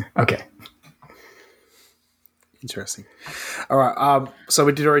 Okay. Interesting. All right. So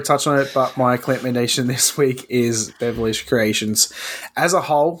we did already touch on it, but my Clamp Mendation this week is Beverly's Creations. As a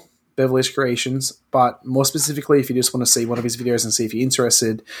whole, Beverly's Creations, but more specifically, if you just want to see one of his videos and see if you're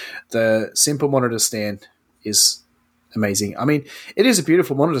interested, the Simple Monitor Stand is amazing. I mean, it is a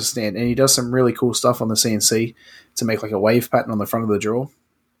beautiful monitor stand, and he does some really cool stuff on the CNC to make like a wave pattern on the front of the drawer.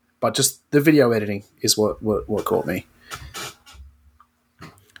 But just the video editing is what caught me.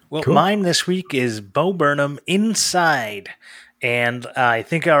 Well, Mine this week is Bo Burnham Inside. And I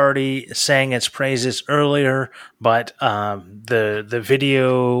think I already sang its praises earlier, but the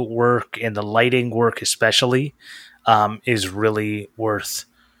video work and the lighting work especially is really worth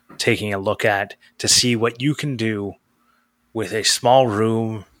taking a look at to see what you can do with a small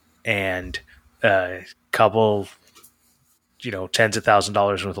room and a couple, tens of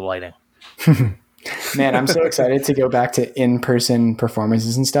 $1,000s worth of lighting. Man, I'm so excited to go back to in-person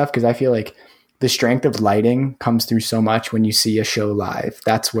performances and stuff because I feel like the strength of lighting comes through so much when you see a show live.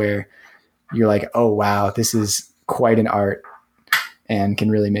 That's where you're like, oh, wow, this is quite an art and can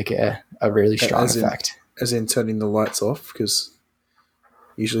really make a really strong effect. As in turning the lights off, because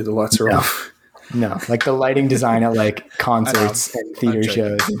usually the lights are off. No, like the lighting design at like concerts and theater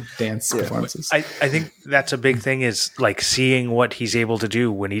shows and dance performances. I think that's a big thing, is like seeing what he's able to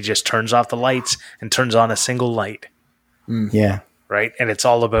do when he just turns off the lights and turns on a single light. Yeah. Right. And it's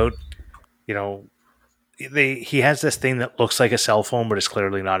all about, you know, he has this thing that looks like a cell phone, but it's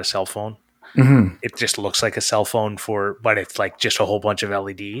clearly not a cell phone. Mm-hmm. It just looks like a cell phone but it's like just a whole bunch of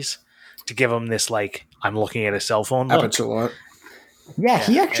LEDs to give him this, like, I'm looking at a cell phone look. Aperture light. Yeah,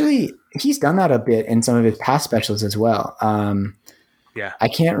 he's done that a bit in some of his past specials as well. I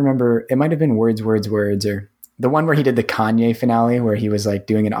can't remember. It might have been Words, or the one where he did the Kanye finale where he was like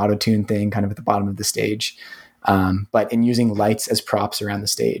doing an auto-tune thing kind of at the bottom of the stage. But in using lights as props around the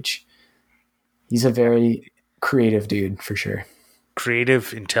stage. He's a very creative dude for sure.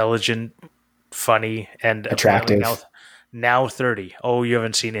 Creative, intelligent, funny, and attractive. Now 30. Oh, you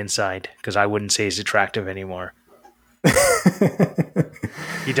haven't seen Inside, because I wouldn't say he's attractive anymore.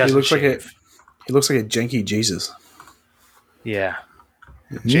 He doesn't shave. He looks like a janky Jesus. Yeah.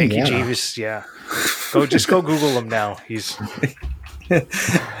 Janky Jesus, yeah. Just go Google him now. He's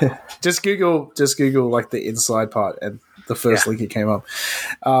just Google like the inside part, and the first link that came up.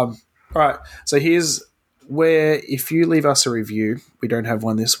 All right. So here's where, if you leave us a review, we don't have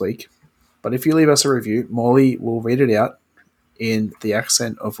one this week, but if you leave us a review, Molly will read it out in the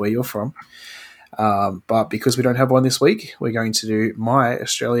accent of where you're from. But because we don't have one this week, we're going to do my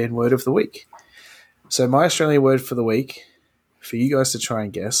Australian word of the week. So my Australian word for the week, for you guys to try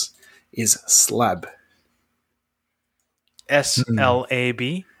and guess, is slab.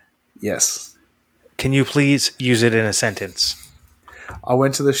 SLAB? Yes. Can you please use it in a sentence? I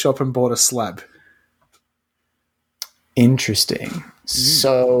went to the shop and bought a slab. Interesting.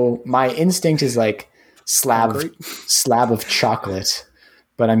 So my instinct is like slab of chocolate,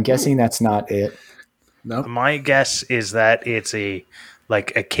 but I'm guessing that's not it. No. My guess is that it's a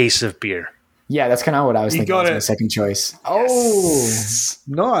case of beer. Yeah, that's kind of what I was thinking. That's my second choice. Oh,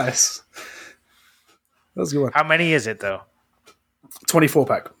 nice. That was a good one. How many is it though? 24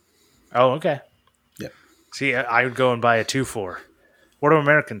 pack. Oh, okay. Yep. See, I would go and buy a 2-4. What do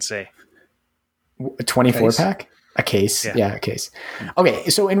Americans say? A 24 pack? A case. Yeah, a case. Okay,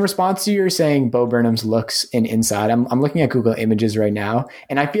 so in response to your saying Bo Burnham's looks in Inside, I'm looking at Google Images right now,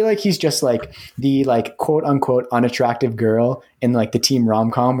 and I feel like he's just like the like quote unquote unattractive girl in like the teen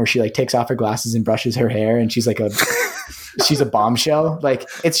rom-com where she like takes off her glasses and brushes her hair and she's like she's a bombshell. Like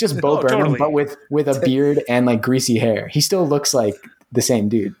it's just Bo Burnham, totally. But with a beard and like greasy hair. He still looks like the same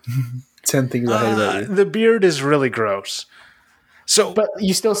dude. 10 things I hate about you. The beard is really gross. So, but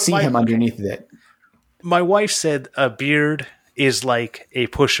you still see him underneath it. My wife said a beard is like a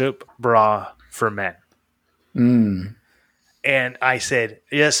push-up bra for men. And I said,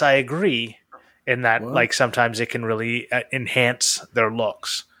 yes, I agree in that like sometimes it can really enhance their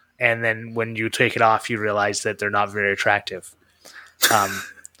looks. And then when you take it off, you realize that they're not very attractive.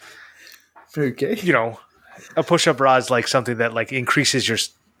 Okay. You know, a push-up bra is like something that like increases your...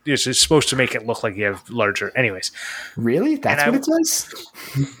 It's supposed to make it look like you have larger... Anyways. Really? That's what it does?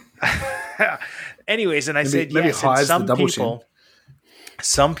 Anyways, and I said yes. And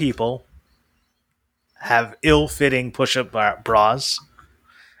some people have ill-fitting push-up bras,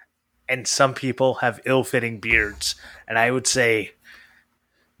 and some people have ill-fitting beards. And I would say,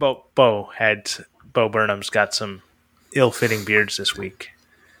 Bo Burnham's got some ill-fitting beards this week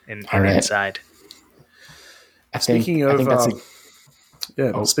in Inside. Speaking of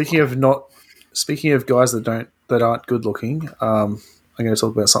guys that aren't good looking, I'm going to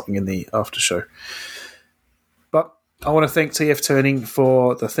talk about something in the after show. But I want to thank TF Turning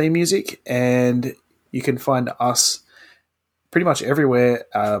for the theme music, and you can find us pretty much everywhere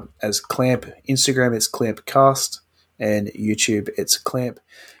as Clamp. Instagram, it's Clampcast, and YouTube, it's Clamp.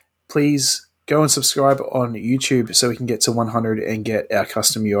 Please go and subscribe on YouTube so we can get to 100 and get our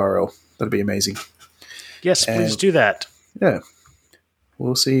custom URL. That'd be amazing. Yes, please do that. Yeah.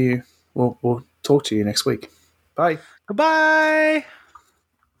 We'll see you. We'll talk to you next week. Bye. Goodbye.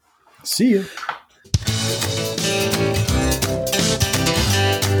 See you.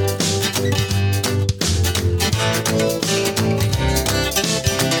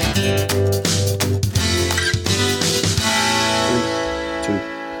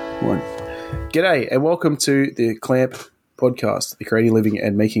 G'day and welcome to the Clamp podcast, the creating, living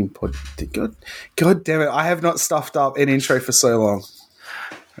and making God damn it, I have not stuffed up an intro for so long.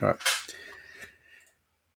 All right.